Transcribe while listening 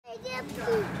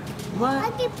What?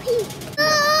 I can pee.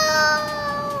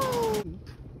 Oh!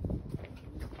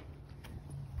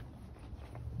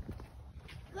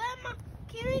 Grandma,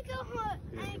 can we go home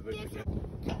and get some?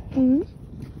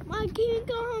 Mom, can we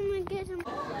go home and get some?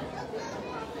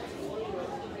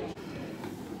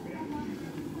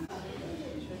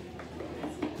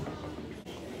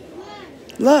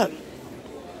 Look.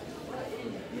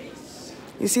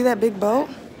 You see that big boat?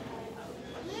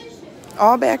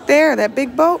 All back there, that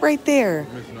big boat right there.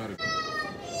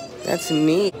 That's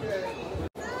neat.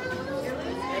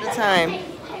 At a time.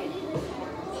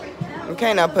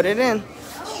 Okay, now put it in.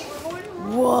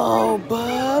 Whoa,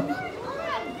 bub.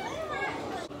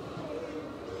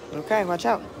 Okay, watch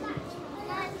out.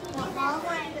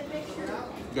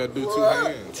 You gotta do 2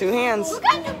 hands. 2 hands. Look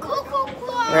at the Cocoa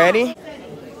Claw. Ready?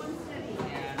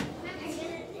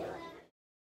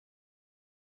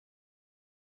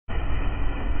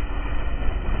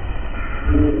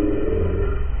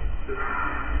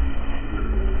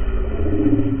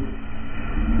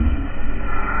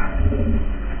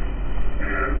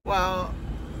 Well,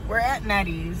 we're at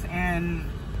Nettys, and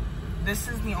this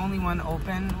is the only one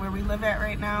open where we live at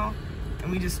right now. And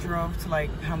we just drove to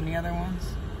like, how many other ones?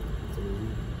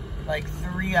 Like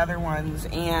 3 other ones,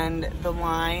 and the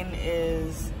line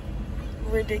is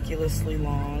ridiculously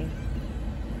long.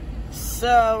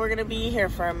 So we're gonna be here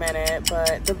for a minute,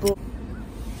 but the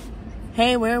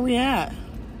Hey, where are we at?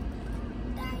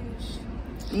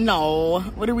 No,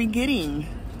 what are we getting?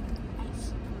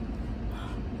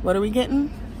 What are we getting?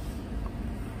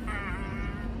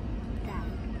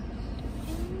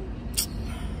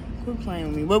 Quit playing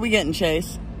with me. What are we getting,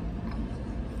 Chase?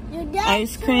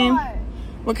 Ice cream?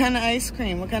 What kind of ice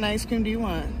cream? What kind of ice cream do you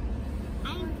want?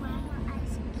 I want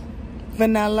ice cream.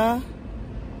 Vanilla?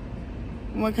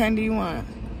 What kind do you want,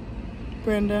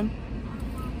 Brenden?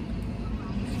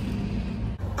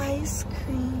 Ice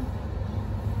cream.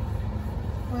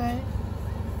 What?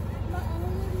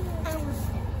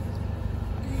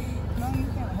 No, you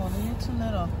can't hold it. You're too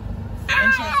little.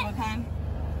 And Chase, what kind?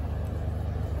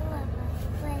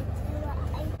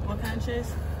 What kind,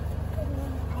 Chase?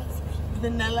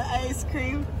 Vanilla ice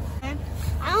cream.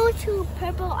 I want 2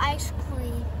 purple ice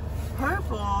cream.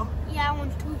 Purple? Yeah, I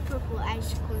want 2 purple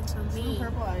ice cream for me.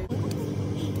 Purple ice.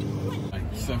 Like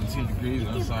 17 degrees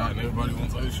outside and everybody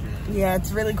wants ice cream. Yeah,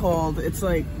 it's really cold. It's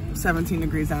like 17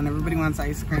 degrees out and everybody wants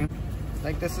ice cream.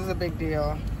 Like, this is a big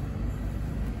deal.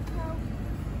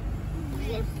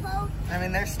 I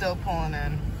mean, they're still pulling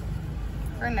in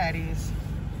for Nettys.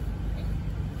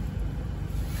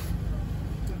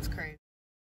 It's crazy.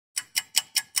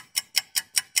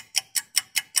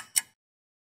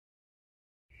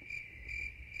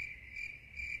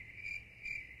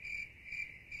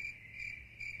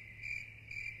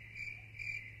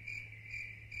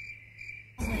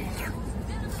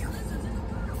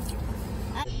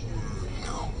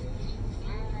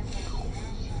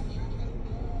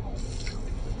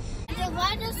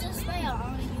 Why does this say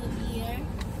on you here?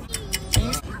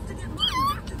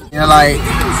 You're like,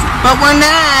 but we're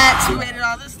not. We waited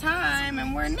all this time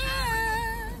and we're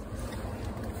not.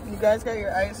 You guys got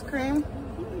your ice cream?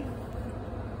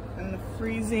 In the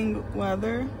freezing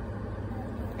weather?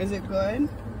 Is it good?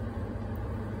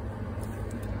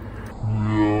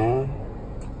 Yeah.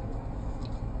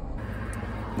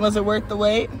 Was it worth the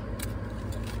wait?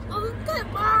 Oh, look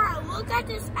at Mom. Look at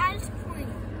this ice cream.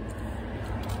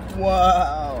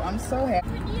 Whoa, I'm so happy.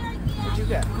 What'd you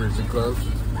get? Greasy clothes.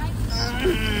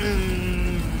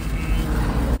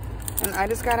 And I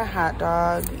just got a hot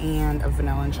dog and a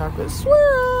vanilla and chocolate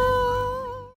swirl.